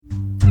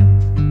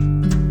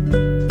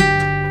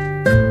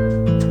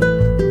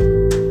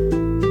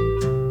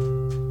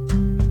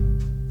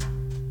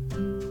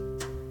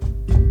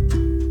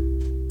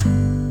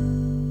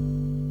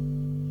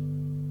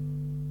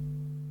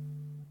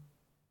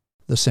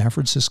the San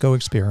Francisco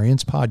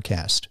Experience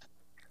podcast.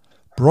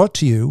 Brought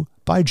to you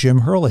by Jim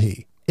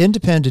Herlihy,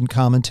 independent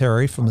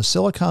commentary from a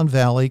Silicon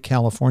Valley,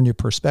 California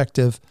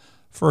perspective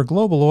for a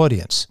global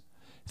audience,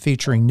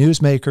 featuring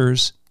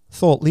newsmakers,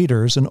 thought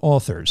leaders, and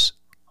authors.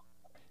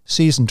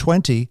 Season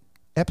 20,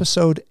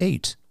 Episode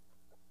 8,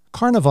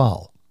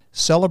 Carnaval,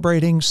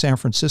 celebrating San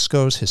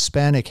Francisco's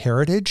Hispanic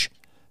heritage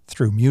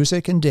through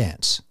music and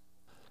dance.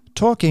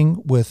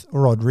 Talking with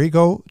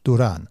Rodrigo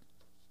Duran.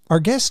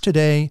 Our guest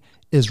today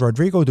is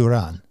Rodrigo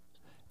Duran,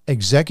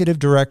 Executive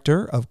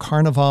Director of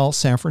Carnaval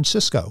San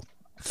Francisco.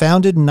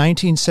 Founded in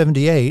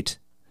 1978,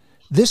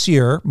 this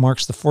year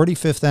marks the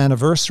 45th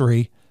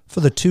anniversary for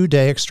the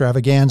two-day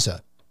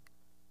extravaganza.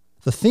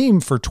 The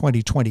theme for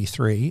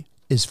 2023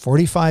 is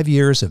 45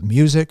 years of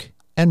music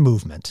and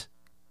movement.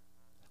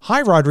 Hi,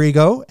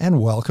 Rodrigo,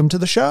 and welcome to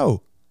the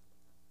show.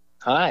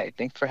 Hi,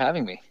 thanks for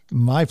having me.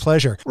 My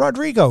pleasure.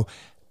 Rodrigo,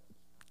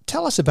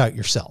 tell us about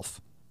yourself.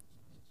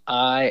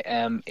 I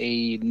am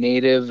a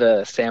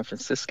native San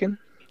Franciscan,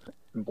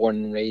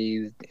 born and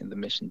raised in the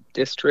Mission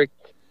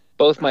District.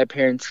 Both my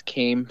parents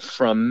came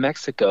from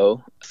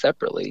Mexico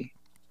separately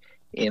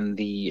in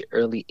the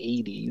early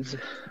 80s.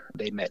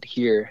 They met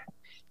here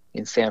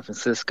in San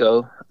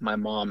Francisco. My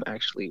mom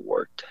actually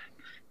worked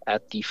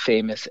at the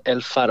famous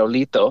El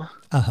Farolito,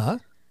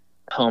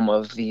 home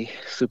of the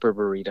Super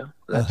Burrito.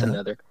 That's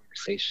another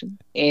conversation.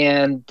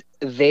 And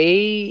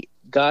they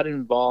got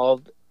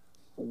involved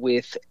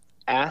with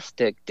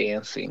Aztec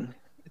dancing.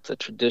 It's a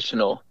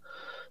traditional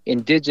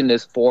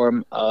indigenous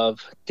form of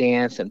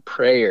dance and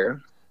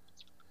prayer.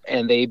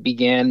 And they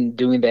began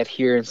doing that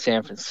here in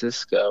San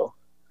Francisco.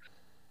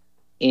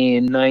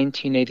 In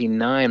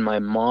 1989, my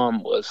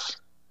mom was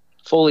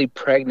fully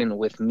pregnant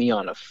with me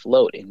on a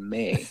float in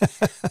May.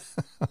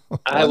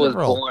 I was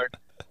born.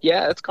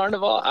 Yeah, it's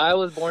Carnaval. I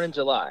was born in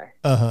July.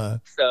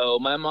 So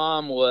my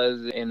mom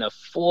was in a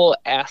full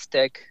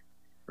Aztec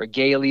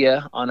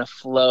regalia on a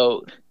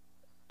float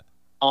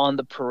on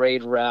the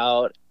parade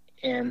route.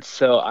 And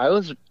so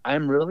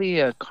I'm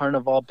really a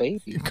Carnaval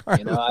baby.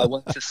 You know, I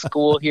went to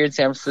school here in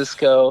San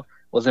Francisco,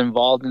 was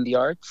involved in the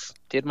arts,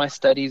 did my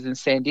studies in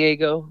San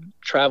Diego,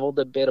 traveled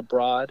a bit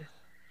abroad,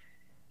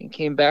 and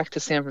came back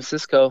to San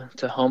Francisco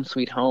to home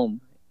sweet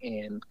home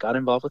and got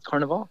involved with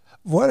Carnaval.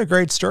 What a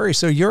great story.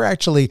 So you're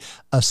actually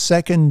a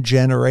second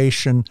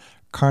generation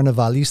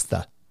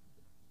Carnavalista.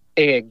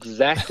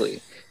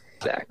 Exactly.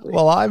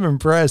 Well, I'm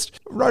impressed.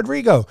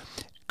 Rodrigo,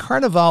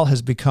 Carnaval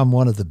has become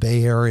one of the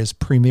Bay Area's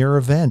premier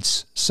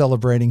events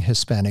celebrating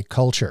Hispanic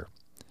culture.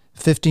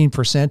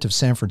 15% of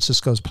San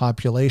Francisco's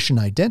population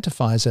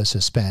identifies as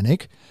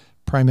Hispanic,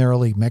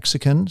 primarily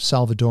Mexican,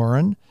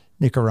 Salvadoran,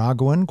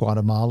 Nicaraguan,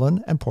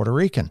 Guatemalan, and Puerto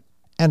Rican.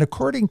 And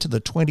according to the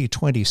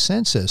 2020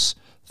 census,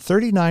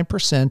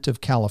 39%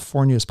 of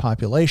California's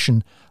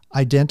population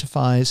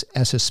identifies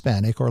as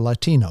Hispanic or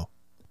Latino.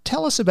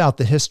 Tell us about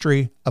the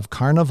history of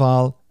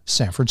Carnaval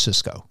San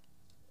Francisco.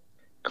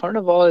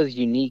 Carnaval is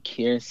unique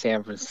here in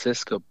San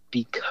Francisco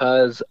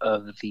because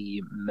of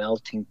the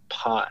melting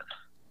pot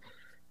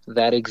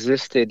that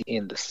existed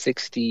in the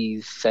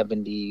 60s,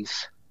 70s,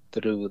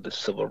 through the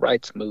civil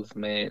rights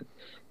movement,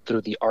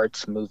 through the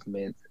arts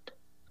movement,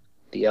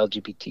 the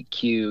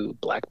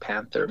LGBTQ, Black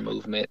Panther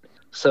movement.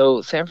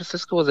 So San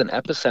Francisco was an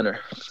epicenter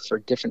for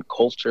different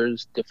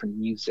cultures, different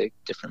music,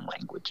 different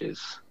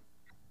languages.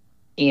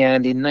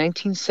 And in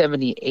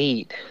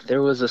 1978,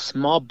 there was a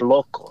small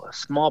bloco, a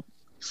small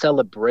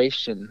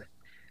celebration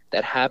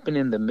that happened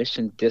in the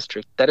Mission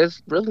District that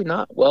is really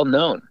not well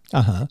known.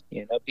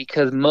 You know,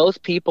 because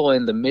most people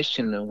in the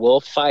Mission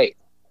will fight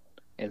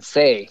and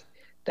say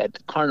that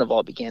the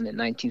Carnival began in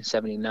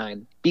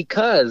 1979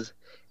 because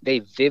they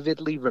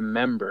vividly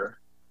remember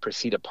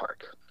Presida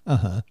Park.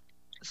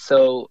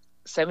 So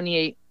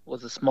 78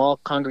 was a small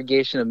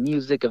congregation of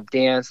music, of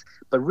dance,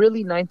 but really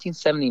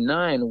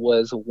 1979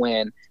 was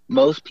when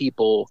most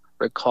people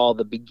recall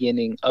the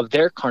beginning of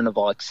their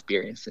Carnival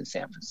experience in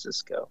San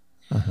Francisco.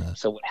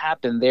 So what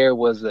happened there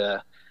was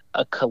a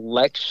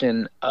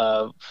collection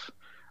of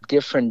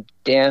different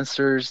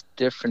dancers,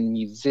 different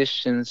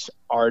musicians,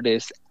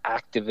 artists,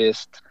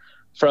 activists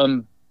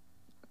from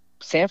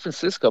San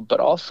Francisco, but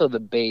also the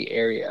Bay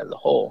Area as a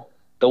whole.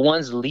 The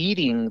ones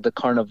leading the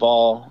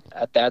Carnival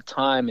at that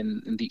time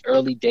in the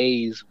early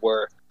days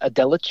were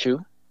Adela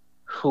Chu,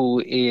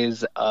 who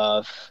is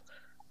of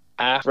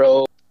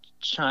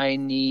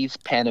Afro-Chinese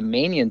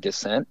Panamanian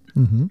descent,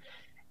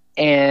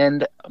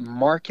 and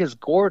Marcus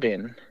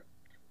Gordon,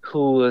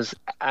 who was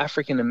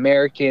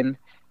African-American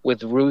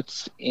with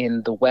roots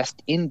in the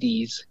West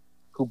Indies,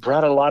 who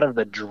brought a lot of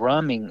the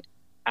drumming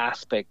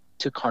aspect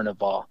to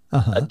Carnival.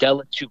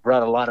 Adela Chu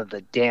brought a lot of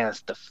the dance,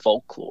 the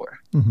folklore.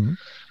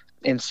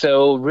 And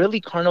so really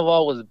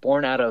Carnival was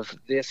born out of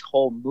this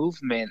whole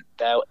movement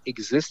that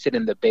existed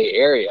in the Bay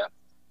Area,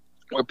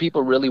 where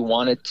people really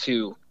wanted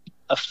to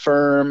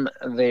affirm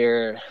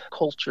their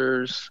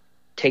cultures,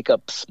 take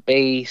up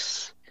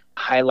space,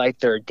 highlight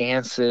their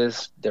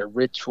dances, their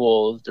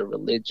rituals, their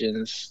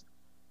religions,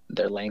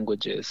 their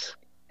languages.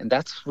 And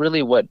that's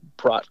really what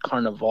brought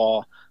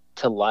Carnaval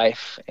to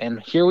life. And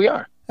here we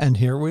are. And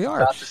here we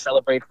are. About to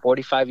celebrate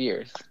 45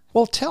 years.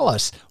 Well, tell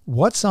us,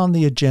 what's on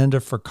the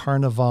agenda for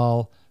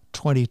Carnaval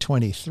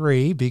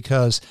 2023,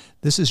 because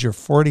this is your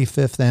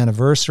 45th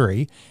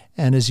anniversary.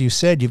 And as you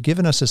said, you've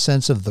given us a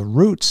sense of the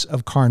roots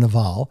of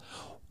Carnaval.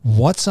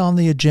 What's on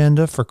the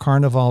agenda for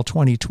Carnaval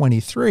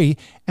 2023?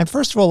 And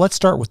first of all, let's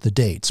start with the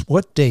dates.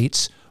 What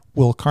dates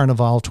will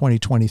Carnaval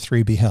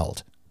 2023 be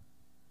held?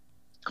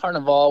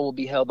 Carnaval will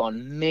be held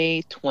on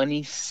May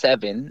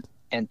 27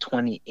 and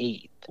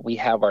 28th. We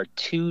have our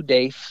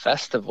 2-day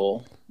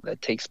festival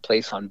that takes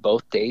place on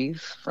both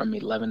days from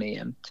 11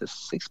 a.m. to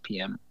 6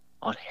 p.m.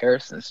 on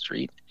Harrison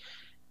Street.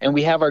 And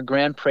we have our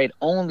Grand Parade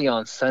only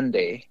on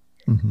Sunday.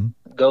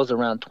 It goes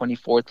around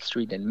 24th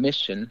Street in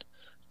Mission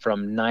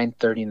from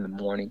 9:30 in the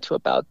morning to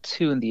about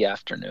 2 in the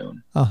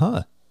afternoon.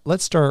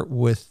 Let's start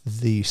with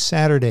the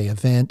Saturday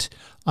event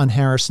on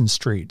Harrison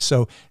Street.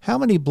 So how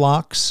many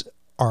blocks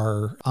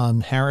are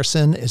on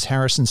Harrison? Is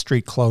Harrison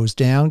Street closed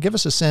down? Give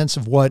us a sense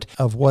of what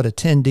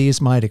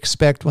attendees might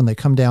expect when they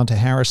come down to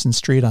Harrison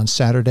Street on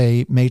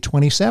Saturday, May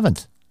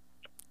 27th.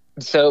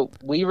 So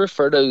we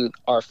refer to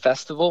our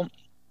festival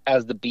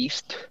as the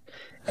Beast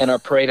and our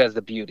parade as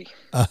the Beauty.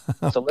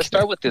 So let's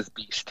start with this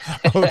Beast.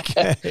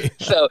 Okay.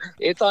 So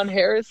it's on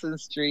Harrison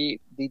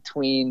Street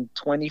between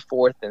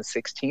 24th and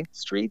 16th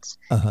Streets,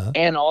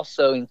 and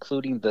also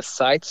including the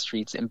side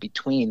streets in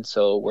between.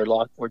 So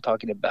we're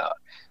talking about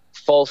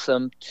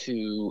Folsom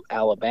to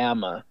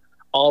Alabama.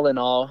 All in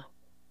all,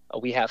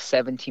 we have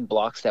 17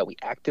 blocks that we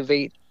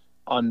activate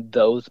on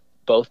those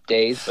both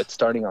days. But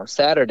starting on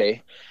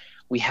Saturday,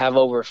 we have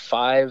over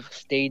 5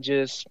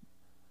 stages,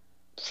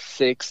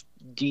 6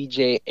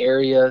 DJ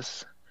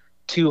areas,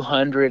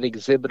 200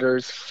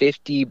 exhibitors,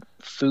 50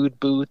 food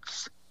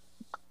booths,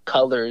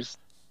 colors,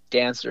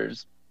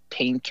 dancers,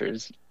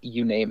 painters,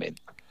 you name it.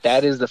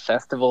 That is the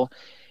festival.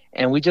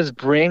 And we just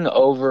bring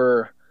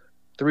over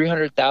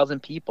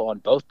 300,000 people on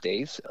both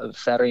days of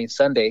Saturday and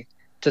Sunday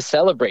to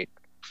celebrate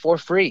for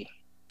free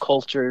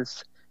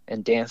cultures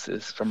and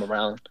dances from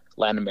around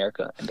Latin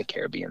America and the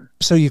Caribbean.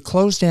 So you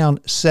close down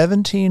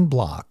 17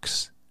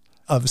 blocks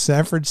of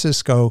San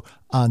Francisco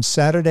on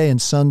Saturday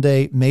and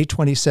Sunday, May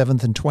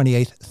 27th and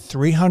 28th,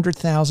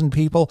 300,000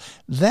 people.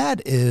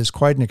 That is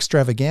quite an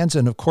extravaganza.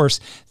 And of course,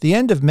 the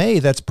end of May,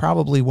 that's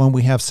probably when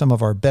we have some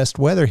of our best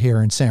weather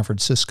here in San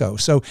Francisco.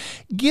 So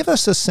give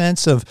us a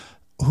sense of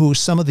who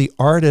some of the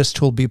artists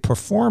who will be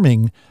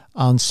performing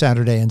on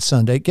Saturday and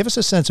Sunday. Give us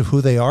a sense of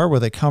who they are, where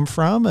they come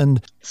from.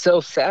 And so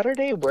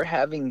Saturday, we're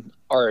having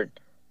our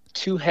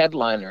 2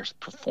 headliners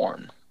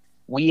perform.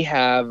 We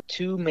have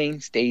 2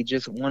 main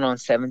stages, one on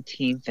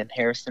 17th and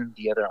Harrison,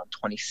 the other on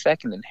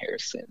 22nd and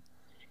Harrison.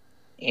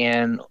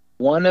 And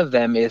one of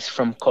them is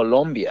from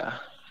Colombia.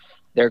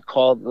 They're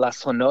called La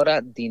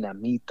Sonora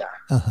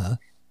Dinamita.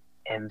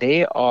 And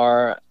they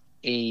are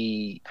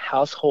a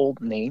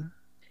household name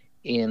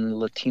in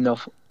Latino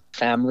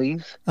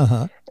families.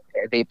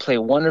 They play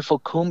wonderful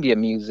cumbia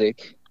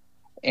music,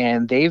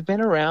 and they've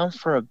been around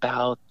for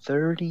about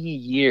 30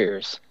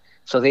 years.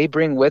 So they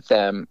bring with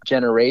them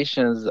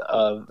generations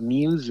of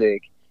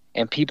music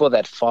and people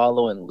that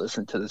follow and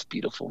listen to this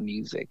beautiful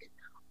music.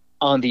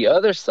 On the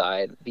other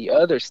side, the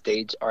other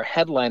stage, our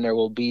headliner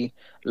will be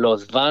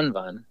Los Van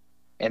Van,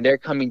 and they're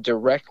coming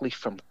directly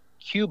from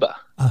Cuba.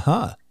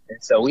 And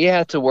so we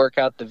had to work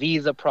out the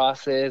visa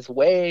process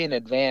way in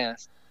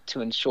advance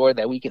to ensure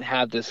that we can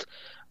have this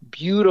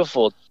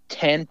beautiful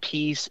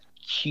 10-piece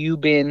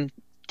Cuban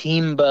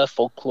timba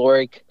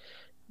folkloric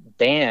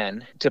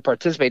band to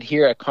participate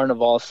here at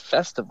Carnaval's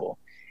festival.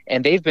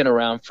 And they've been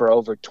around for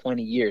over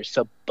 20 years.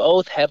 So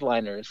both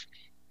headliners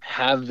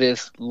have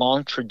this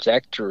long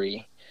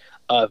trajectory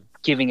of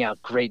giving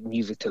out great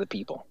music to the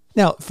people.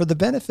 Now, for the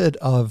benefit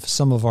of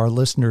some of our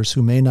listeners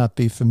who may not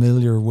be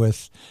familiar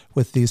with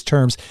these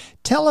terms,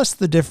 tell us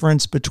the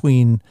difference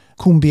between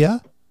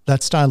cumbia,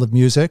 that style of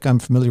music. I'm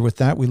familiar with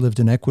that. We lived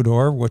in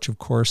Ecuador, which of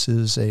course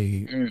is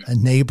a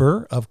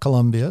neighbor of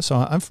Colombia, so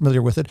I'm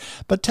familiar with it.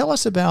 But tell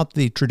us about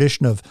the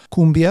tradition of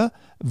cumbia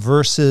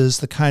versus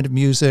the kind of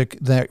music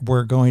that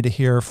we're going to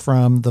hear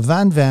from the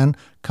Van Van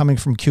coming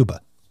from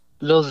Cuba.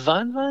 Los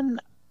Van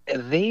Van,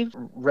 they've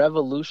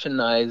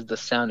revolutionized the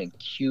sound in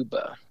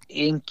Cuba.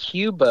 In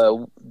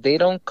Cuba, they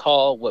don't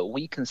call what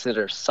we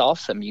consider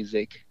salsa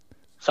music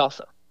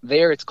salsa.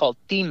 There it's called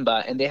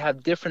timba, and they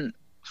have different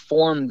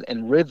forms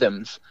and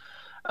rhythms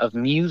of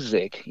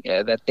music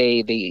that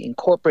they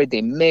incorporate,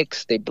 they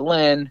mix, they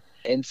blend.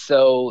 And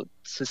so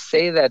to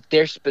say that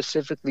they're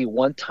specifically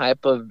one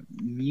type of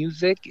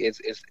music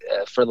is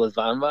for Los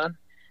Van Van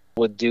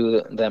would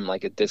do them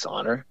like a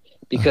dishonor,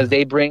 because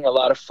they bring a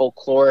lot of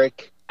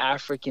folkloric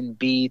African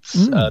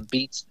beats,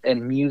 beats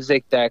and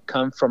music that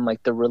come from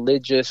like the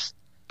religious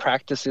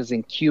practices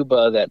in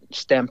Cuba that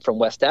stem from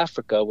West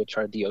Africa, which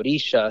are the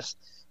orishas.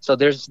 So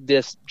there's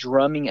this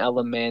drumming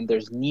element,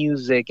 there's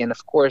music, and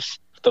of course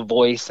the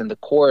voice and the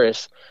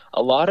chorus.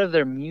 A lot of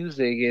their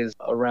music is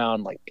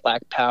around like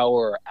Black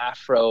Power,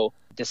 Afro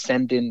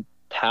descendant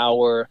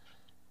power,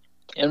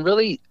 and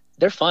really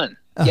they're fun.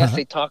 Yes,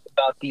 they talk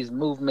about these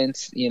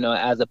movements,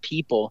 as a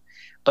people,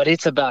 but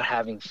it's about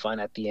having fun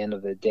at the end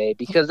of the day,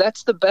 because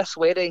that's the best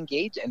way to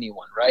engage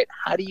anyone, right?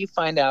 How do you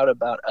find out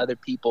about other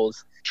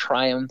people's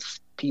triumphs,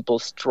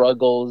 people's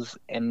struggles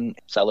and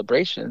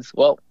celebrations?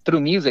 Well, through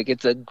music.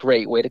 It's a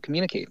great way to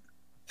communicate.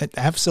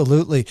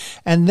 Absolutely.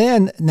 And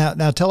then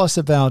now tell us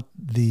about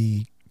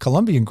the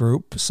Colombian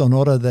group,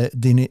 Sonora de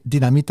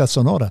Dinamita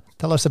Sonora.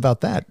 Tell us about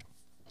that.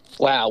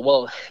 Wow.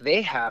 Well,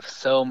 they have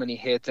so many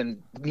hits,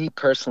 and me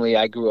personally,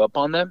 I grew up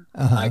on them.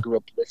 I grew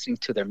up listening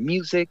to their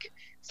music.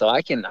 So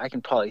I can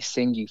probably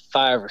sing you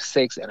 5 or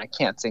 6, and I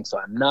can't sing, so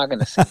I'm not going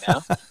to sing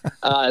now.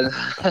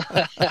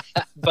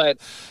 But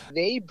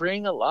they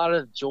bring a lot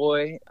of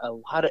joy,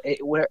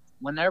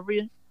 whenever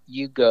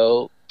you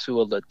go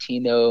to a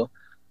Latino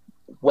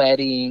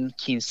wedding,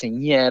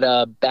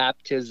 quinceañera,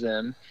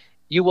 baptism,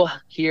 you will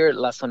hear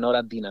La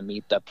Sonora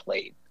Dinamita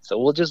played. So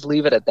we'll just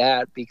leave it at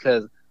that,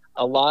 because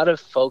a lot of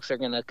folks are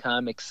going to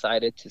come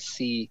excited to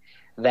see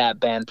that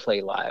band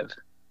play live.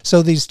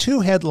 So these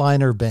two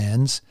headliner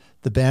bands,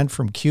 the band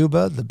from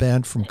Cuba, the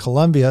band from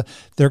Colombia,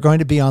 they're going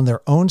to be on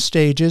their own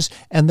stages,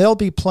 and they'll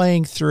be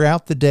playing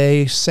throughout the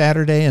day,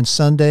 Saturday and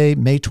Sunday,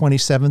 May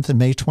 27th and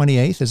May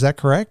 28th. Is that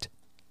correct?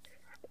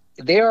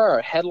 They are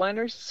our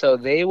headliners, so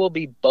they will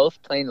be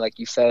both playing, like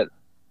you said,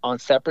 on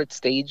separate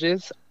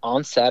stages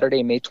on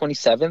Saturday, May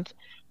 27th,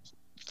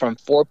 from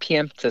 4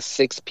 p.m. to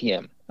 6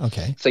 p.m.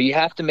 Okay. So you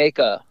have to make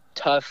a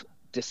tough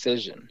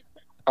decision.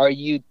 Are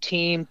you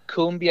team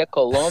Cumbia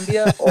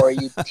Colombia, or are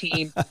you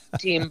team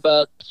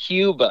Timba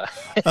Cuba?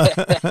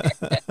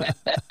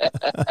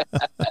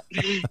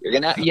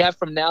 You have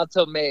from now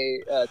till May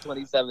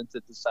 27th to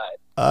decide.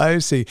 I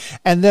see.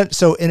 And then,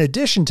 so in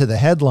addition to the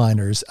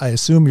headliners, I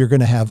assume you're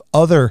going to have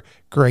other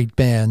great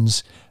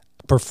bands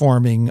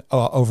performing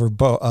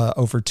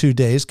over 2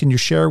 days. Can you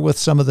share with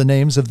some of the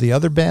names of the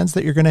other bands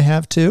that you're going to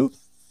have too?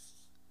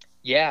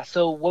 Yeah,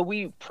 so what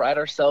we pride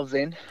ourselves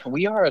in,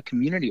 we are a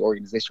community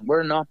organization.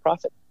 We're a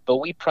nonprofit, but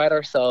we pride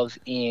ourselves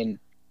in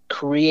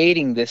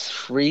creating this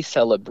free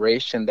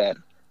celebration that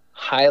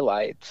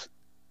highlights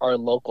our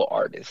local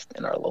artists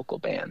and our local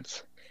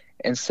bands.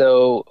 And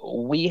so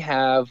we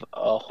have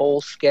a whole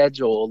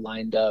schedule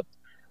lined up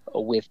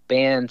with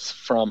bands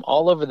from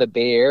all over the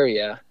Bay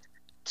Area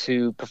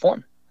to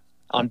perform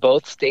on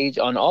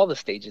all the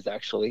stages,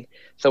 actually.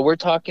 So we're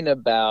talking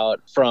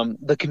about from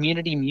the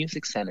Community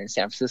Music Center in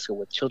San Francisco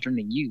with children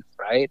and youth,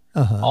 right?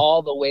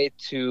 All the way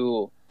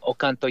to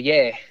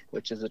Ocantoye,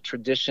 which is a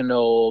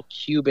traditional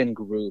Cuban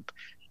group,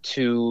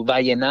 to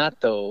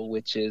Vallenato,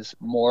 which is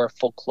more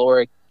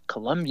folkloric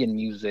Colombian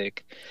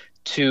music,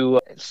 to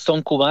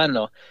Son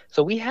Cubano.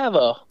 So we have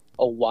a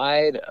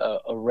wide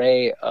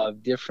array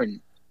of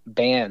different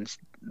bands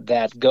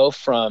that go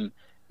from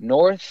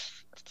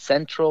North,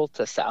 Central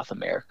to South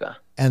America.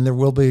 And there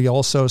will be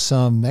also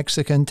some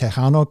Mexican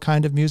Tejano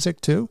kind of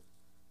music too?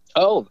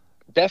 Oh,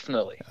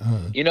 definitely.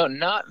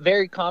 Not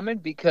very common,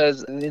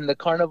 because in the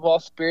Carnaval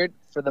spirit,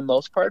 for the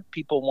most part,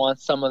 people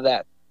want some of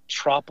that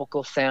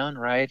tropical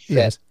sound, right?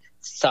 Yes. That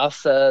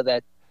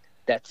salsa,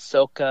 that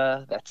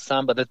soca, that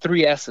samba, the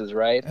 3 S's,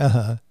 right?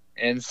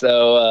 And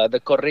so the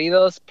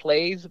corridos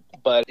plays,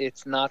 but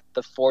it's not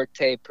the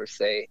forte per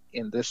se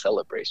in this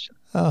celebration.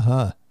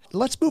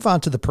 Let's move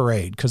on to the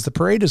parade, because the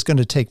parade is going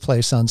to take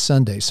place on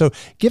Sunday. So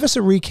give us a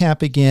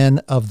recap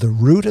again of the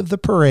route of the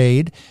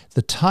parade,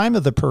 the time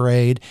of the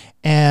parade,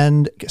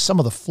 and some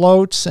of the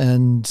floats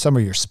and some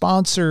of your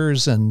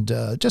sponsors, and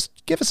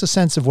just give us a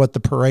sense of what the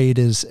parade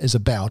is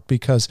about,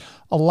 because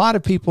a lot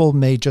of people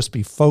may just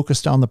be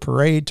focused on the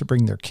parade to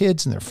bring their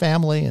kids and their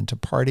family and to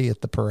party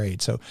at the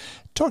parade. So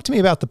talk to me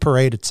about the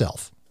parade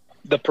itself.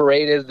 The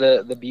parade is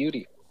the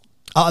beauty.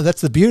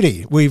 That's the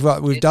beauty. We've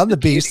done the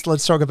beast.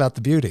 Let's talk about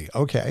the beauty.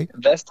 Okay.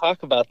 Let's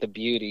talk about the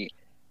beauty.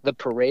 The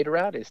parade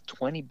route is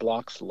 20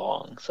 blocks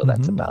long, so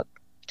that's about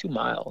 2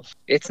 miles.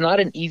 It's not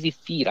an easy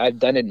feat. I've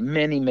done it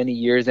many, many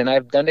years, and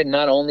I've done it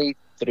not only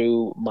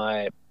through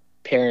my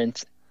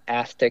parents'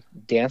 Aztec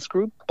dance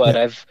group, but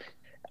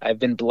I've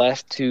been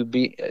blessed to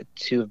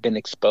have been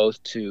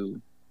exposed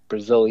to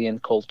Brazilian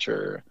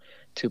culture,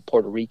 to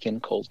Puerto Rican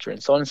culture,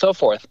 and so on and so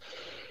forth.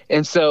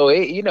 And so,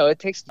 it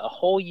takes a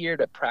whole year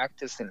to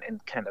practice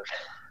and kind of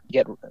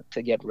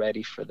get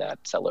ready for that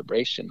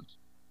celebration.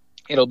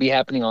 It'll be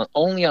happening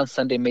only on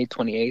Sunday, May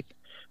 28th,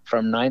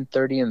 from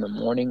 9:30 in the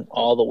morning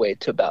all the way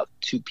to about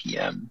 2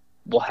 p.m.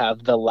 We'll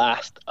have the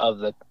last of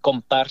the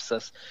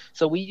comparsas.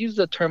 So we use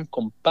the term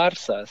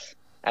comparsas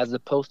as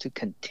opposed to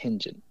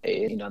contingent.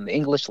 In the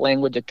English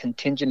language, a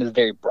contingent is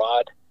very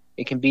broad.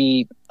 It can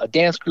be a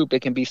dance group.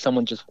 It can be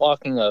someone just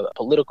walking, a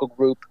political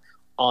group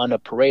on a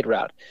parade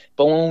route.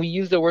 But when we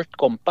use the word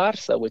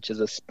comparsa, which is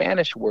a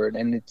Spanish word,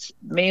 and it's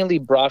mainly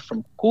brought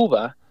from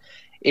Cuba,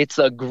 it's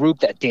a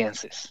group that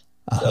dances.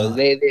 So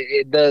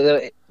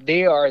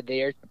they are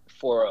there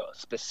for a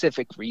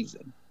specific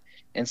reason.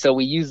 And so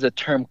we use the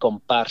term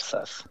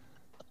comparsas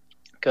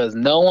because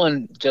no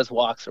one just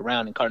walks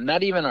around in Carnaval.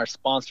 Not even our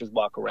sponsors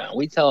walk around.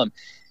 We tell them,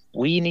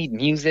 we need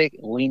music,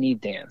 we need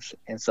dance.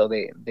 And so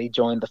they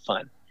join the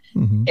fun.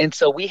 And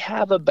so we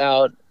have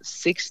about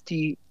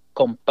 60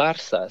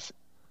 comparsas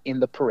in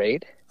the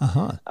parade.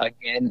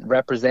 Again,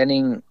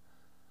 representing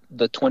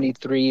the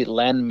 23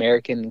 Latin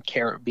American and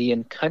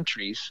Caribbean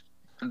countries.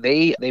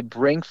 They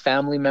bring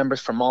family members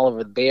from all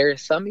over there,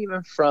 some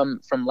even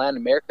from Latin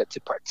America,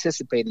 to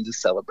participate in the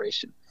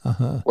celebration.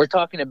 We're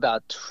talking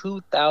about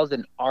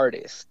 2,000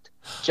 artists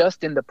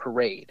just in the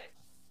parade.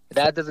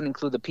 That doesn't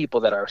include the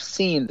people that are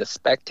seeing, the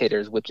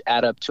spectators, which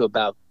add up to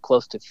about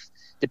close to,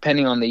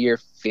 depending on the year,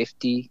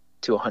 50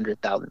 to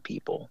 100,000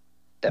 people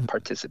that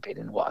participate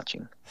in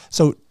watching.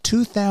 So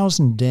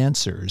 2,000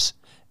 dancers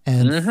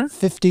and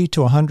 50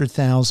 to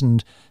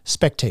 100,000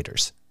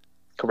 spectators.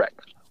 Correct.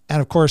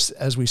 And of course,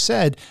 as we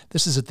said,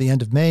 this is at the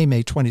end of May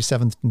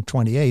 27th and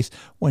 28th,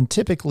 when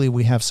typically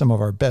we have some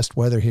of our best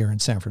weather here in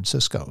San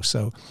Francisco.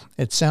 So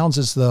it sounds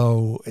as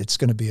though it's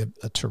going to be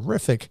a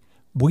terrific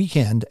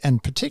weekend,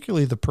 and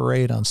particularly the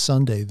parade on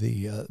Sunday,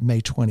 the May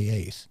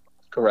 28th.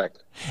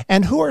 Correct.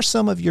 And who are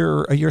some of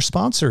your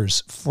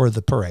sponsors for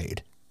the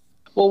parade?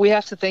 Well, we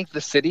have to thank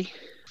the city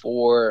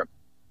for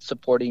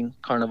supporting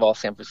Carnaval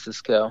San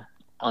Francisco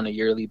on a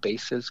yearly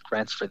basis.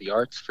 Grants for the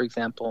Arts, for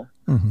example,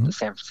 the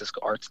San Francisco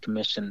Arts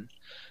Commission,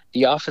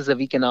 the Office of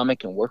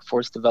Economic and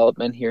Workforce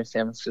Development here in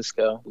San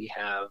Francisco. We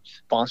have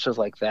sponsors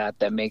like that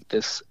make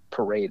this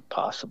parade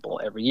possible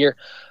every year.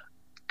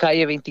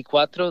 Calle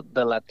 24,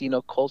 the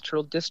Latino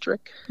Cultural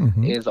District,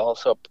 is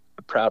also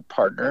a proud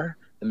partner.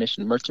 The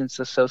Mission Merchants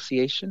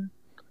Association,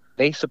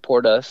 they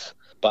support us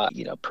by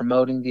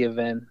promoting the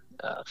event,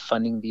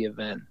 funding the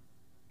event,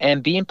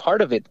 and being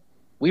part of it.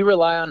 We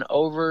rely on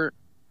over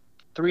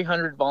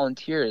 300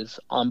 volunteers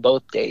on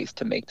both days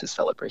to make the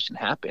celebration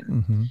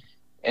happen.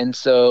 And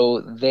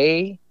so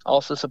they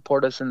also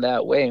support us in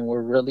that way, and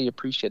we're really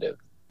appreciative.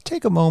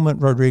 Take a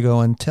moment, Rodrigo,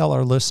 and tell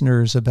our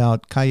listeners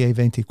about Calle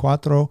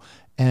 24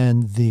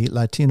 and the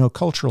Latino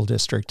Cultural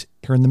District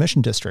here in the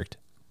Mission District.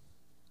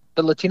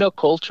 The Latino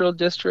Cultural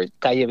District,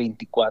 Calle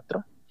 24,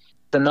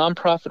 the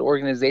nonprofit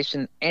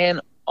organization and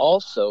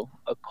also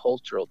a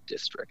cultural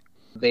district.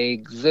 They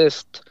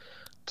exist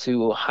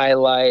to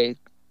highlight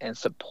and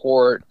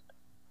support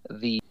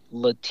the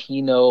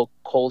Latino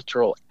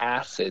cultural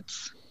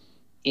assets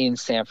in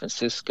San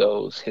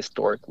Francisco's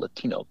historic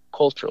Latino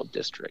Cultural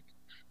District.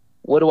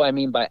 What do I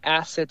mean by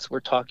assets? We're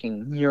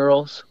talking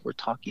murals, we're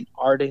talking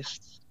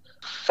artists,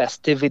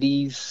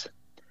 festivities,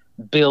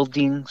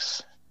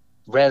 buildings,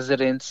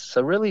 residents,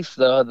 so really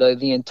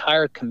the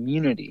entire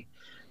community,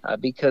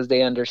 because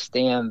they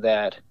understand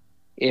that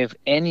if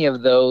any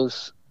of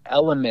those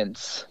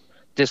elements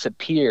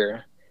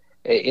disappear,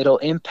 it'll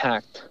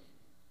impact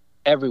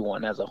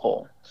everyone as a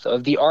whole.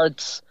 So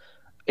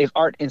if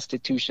art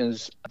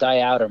institutions die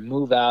out or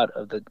move out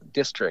of the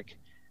district,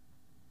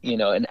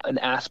 an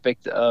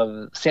aspect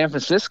of San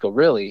Francisco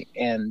really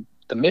and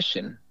the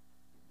mission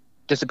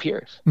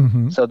disappears.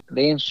 So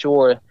they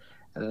ensure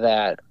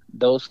that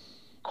those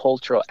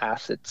cultural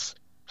assets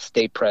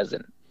stay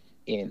present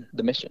in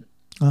the mission.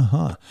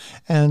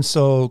 And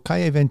so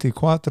Calle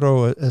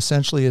 24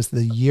 essentially is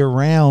the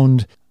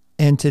year-round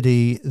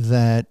entity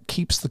that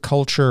keeps the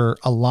culture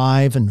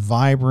alive and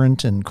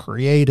vibrant and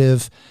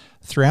creative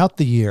throughout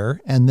the year,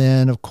 and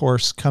then of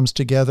course comes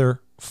together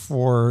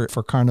for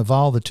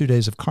Carnaval, the 2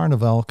 days of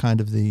Carnaval,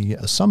 kind of the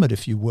summit,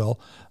 if you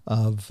will,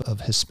 of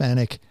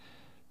Hispanic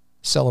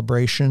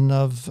celebration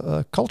of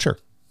culture.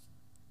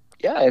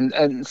 Yeah, and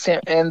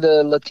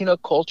the Latino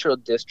Cultural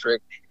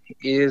District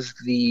is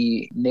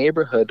the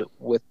neighborhood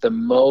with the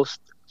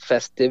most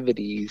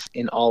festivities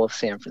in all of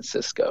San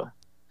Francisco.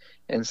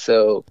 And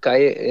so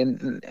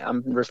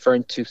I'm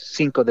referring to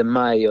Cinco de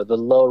Mayo, the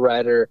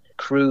lowrider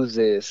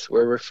cruises.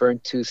 We're referring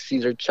to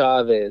Cesar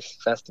Chavez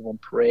Festival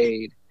and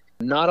Parade,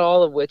 not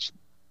all of which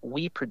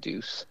we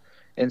produce.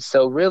 And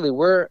so really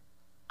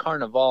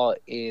Carnaval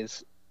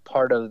is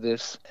part of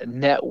this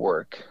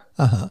network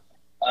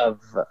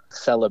of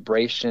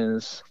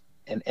celebrations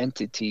and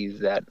entities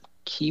that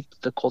keep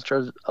the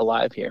culture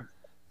alive here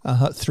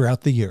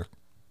throughout the year.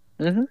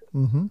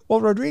 Well,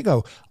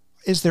 Rodrigo,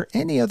 is there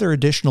any other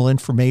additional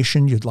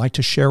information you'd like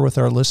to share with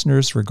our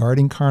listeners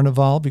regarding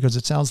Carnaval? Because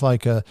it sounds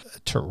like a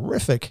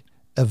terrific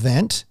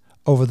event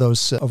over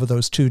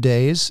those 2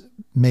 days,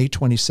 May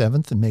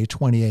 27th and May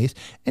 28th.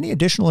 Any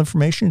additional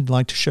information you'd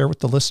like to share with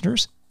the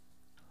listeners?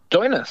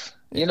 Join us.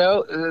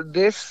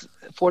 This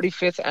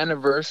 45th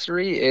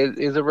anniversary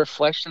is a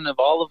reflection of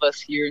all of us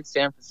here in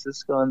San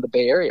Francisco and the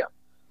Bay Area.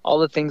 All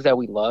the things that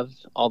we love,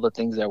 all the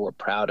things that we're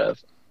proud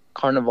of.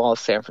 Carnaval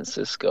San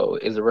Francisco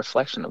is a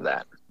reflection of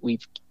that.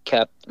 We've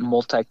kept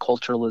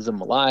multiculturalism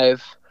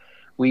alive.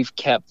 We've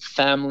kept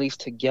families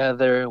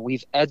together.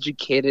 We've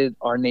educated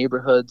our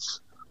neighborhoods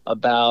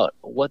about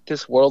what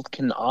this world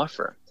can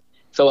offer.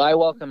 So I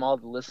welcome all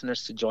the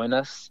listeners to join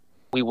us.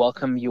 We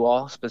welcome you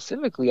all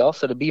specifically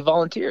also to be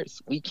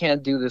volunteers. We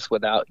can't do this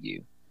without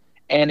you.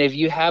 And if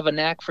you have a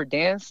knack for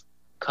dance,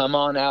 come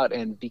on out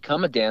and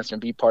become a dancer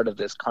and be part of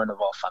this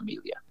Carnaval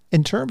Familia.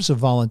 In terms of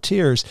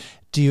volunteers,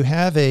 do you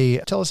have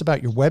tell us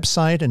about your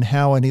website and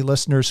how any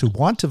listeners who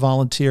want to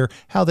volunteer,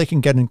 how they can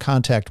get in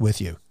contact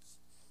with you?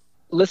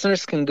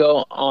 Listeners can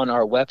go on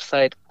our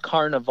website,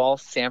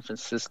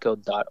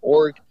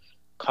 carnavalsanfrancisco.org,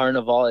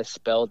 Carnaval is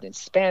spelled in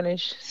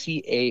Spanish,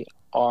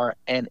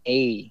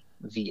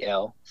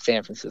 Carnaval,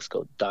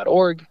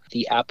 sanfrancisco.org.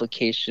 The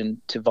application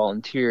to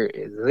volunteer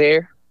is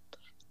there.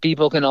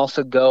 People can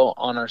also go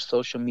on our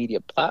social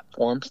media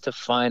platforms to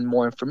find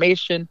more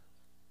information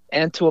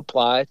and to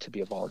apply to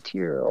be a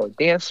volunteer or a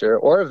dancer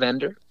or a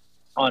vendor.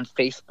 On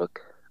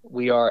Facebook,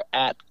 we are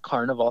at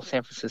Carnaval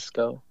San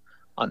Francisco.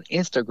 On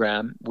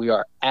Instagram, we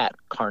are at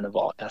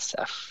Carnaval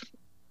SF.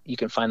 You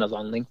can find us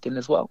on LinkedIn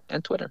as well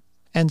and Twitter.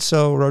 And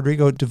so,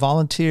 Rodrigo, do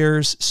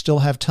volunteers still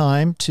have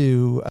time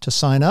to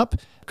sign up?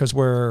 Because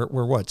we're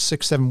what,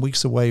 6-7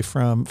 weeks away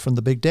from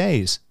the big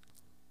days.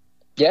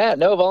 Yeah,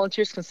 no,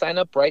 volunteers can sign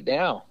up right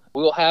now.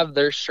 We'll have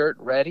their shirt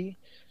ready.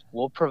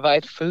 We'll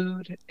provide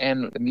food,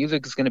 and the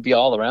music is going to be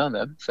all around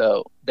them.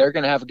 So they're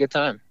going to have a good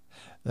time.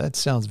 That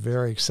sounds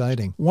very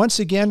exciting. Once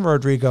again,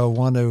 Rodrigo, I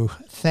want to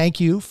thank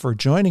you for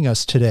joining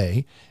us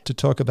today to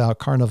talk about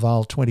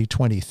Carnaval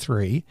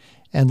 2023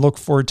 and look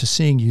forward to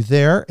seeing you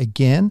there.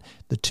 Again,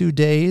 the 2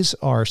 days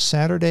are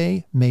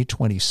Saturday, May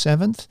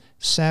 27th,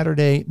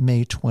 Saturday,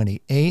 May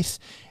 28th.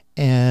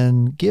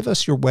 And give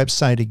us your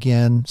website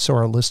again so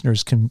our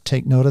listeners can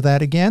take note of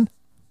that again.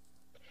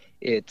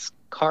 It's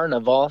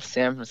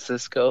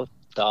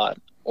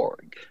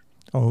carnavalsanfrancisco.org.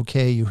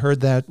 Okay, you heard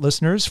that,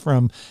 listeners,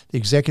 from the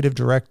executive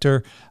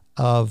director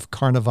of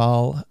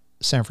Carnaval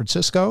San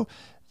Francisco.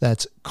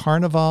 That's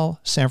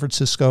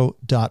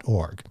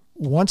carnavalsanfrancisco.org.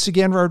 Once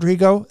again,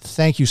 Rodrigo,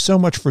 thank you so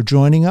much for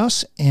joining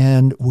us,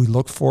 and we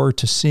look forward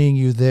to seeing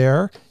you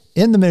there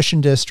in the Mission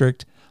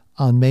District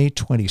on May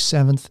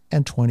 27th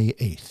and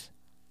 28th.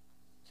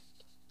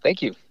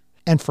 Thank you.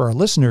 And for our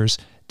listeners,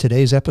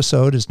 today's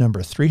episode is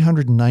number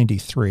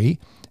 393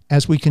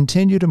 as we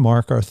continue to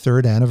mark our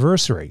third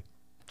anniversary.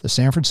 The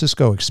San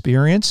Francisco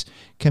Experience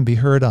can be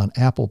heard on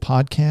Apple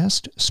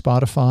Podcast,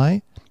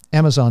 Spotify,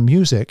 Amazon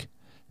Music,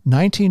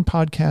 19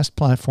 podcast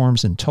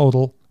platforms in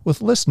total,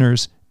 with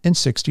listeners in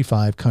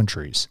 65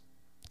 countries.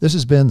 This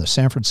has been the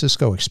San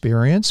Francisco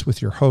Experience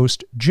with your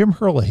host, Jim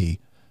Herlihy,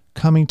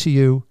 coming to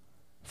you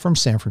from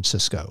San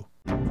Francisco.